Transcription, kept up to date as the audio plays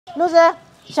露子，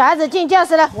小孩子进教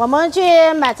室了，我们去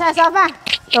买菜烧饭，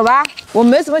走吧。我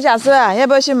没什么想吃啊，要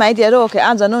不要去买一点肉，给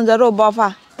安子弄个肉包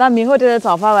饭，当明后天的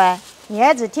早饭喂？你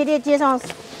儿子天天接送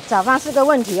早饭是个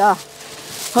问题哦。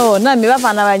哦，那没办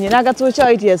法了喂，你那个住校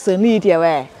一点，省力一点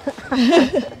喂。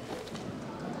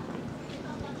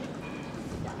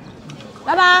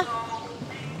老板，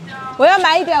我要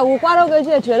买一点五花肉跟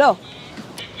蟹血肉，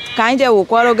赶一点五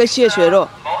花肉跟蟹血肉。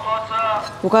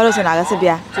五花肉是哪个这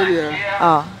边？这里。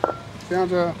哦。这样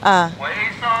子。嗯。回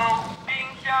收冰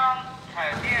箱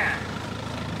彩电，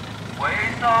回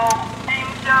收冰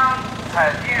箱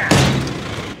彩电。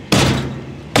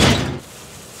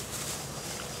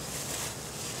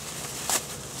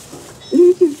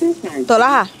走了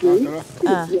哈。走了。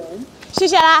嗯，谢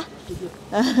谢啦。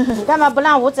你干嘛不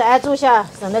让吴子爱住校，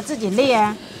省得自己累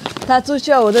啊？他住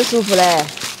校我都舒服嘞，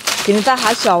比你大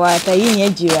还小哎，才1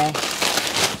年级哎。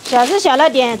小是小了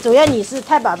点，主要你是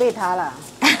太宝贝他了。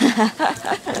5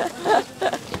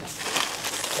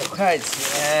块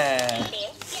钱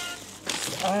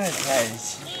，2块钱，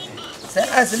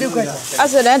才26块钱。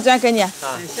22转给你。好，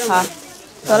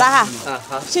走了哈。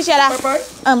好，谢谢啦。拜拜。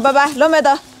嗯，拜拜，老妹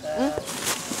走。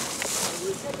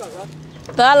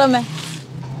走啊，老妹。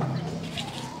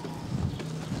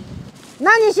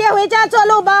那你先回家做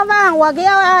肉包饭，我给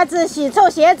儿子洗臭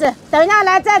鞋子，等一下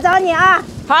来再找你啊。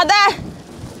好的。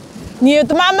你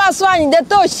的妈妈算你的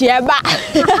豆鞋吧。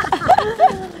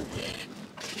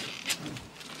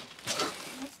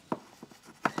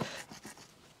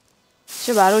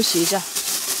去把肉洗一下，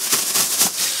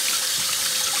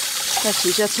再洗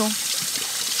一下葱。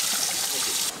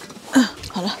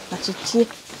好了，拿去切，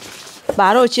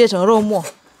把肉切成肉末，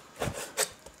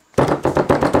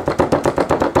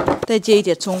再接一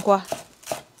点葱花，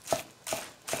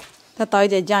再倒一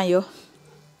点酱油，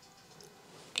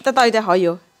再倒一点蚝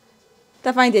油。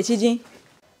再放一点鸡精，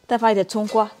再放一点葱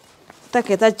花，再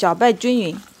给它搅拌均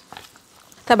匀，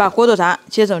再把火腿肠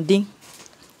切成丁，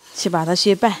去把它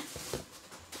切拌，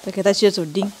再给它切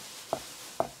成丁。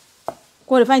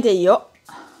锅里放一点油，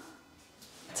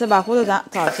再把火腿肠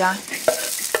炒香，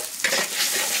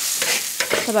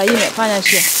再把薏米放下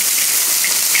去，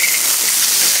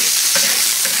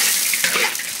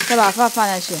再把饭放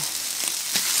下去。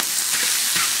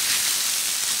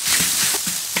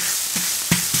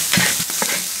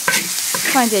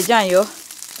放一点酱油，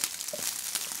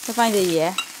再放一点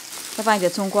盐，再放一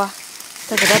点葱花，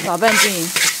再给它搅拌均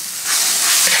匀。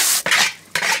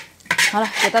好了，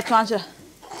给它装去了。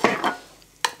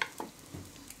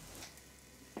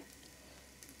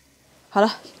好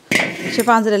了，先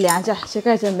放这里凉一下，先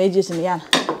看一下梅菊什么样了。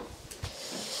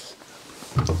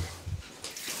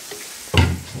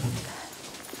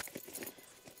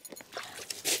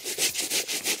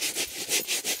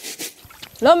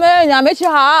老妹，你还没洗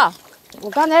好？我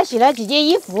刚才洗了几件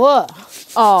衣服。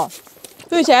哦，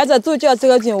对小孩子助教这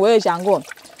个劲我也想过，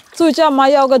助教嘛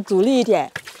要个独立一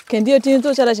点，肯定听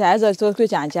助教的小孩子都会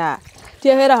讲价。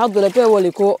天黑了还躲在被窝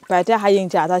里哭，白天还应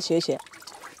家他学习。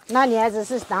那你儿子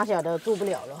是胆小的，住不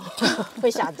了了，会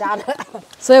想家的。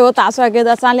所以我打算跟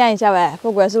他商量一下呗，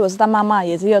不管是我是他妈妈，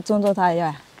也是要尊重他一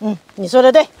下。你说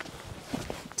的对。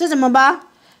这怎么包？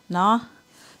喏，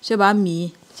先把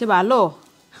米，先把肉，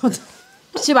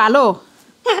先把肉。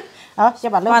好，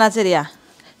先把肉放到这里啊，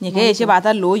你可以先把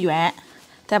它揉圆，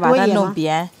再把它弄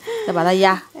扁，再把它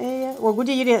压。哎呀，我估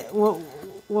计有点，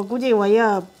我估计我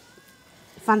要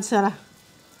翻车了。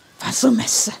反正没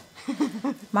事，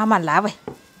妈妈来喂。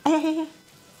哎嘿嘿。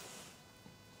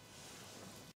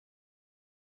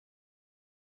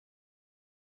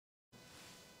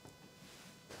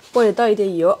锅里倒一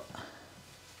点油，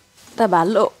再把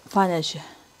肉放进去。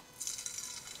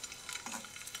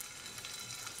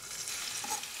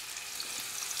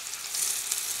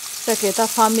再给它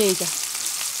翻面一下，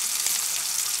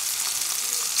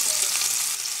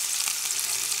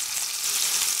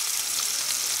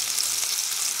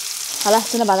好了，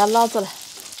现在把它捞出来。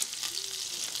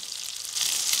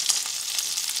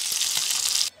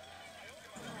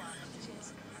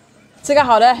这个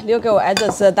好的，留给我儿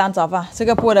子吃当早饭；这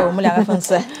个破的，我们2个分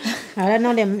吃。好了，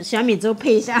弄点小米粥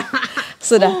配一下。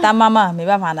是的，当妈妈没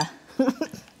办法的。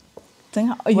真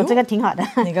好，哎呦，我这个挺好的。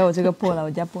你看我这个破了，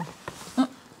我家破。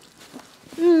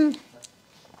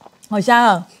好香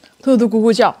啊，兔兔咕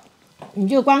咕叫。你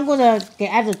就光顾着给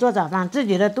儿子做早饭，自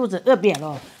己的肚子饿扁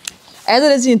了。儿子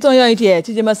的事情重要一点，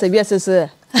弟弟们随便吃吃。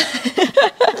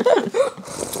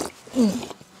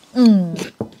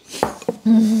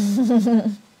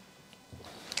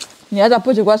你儿子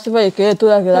不喜欢吃饭，也可以多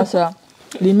点给他吃，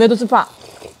里面都是饭。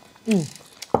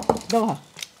都好，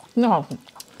真的好吃，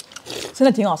真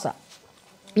的挺好吃。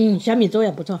小米粥也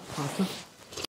不错，好吃。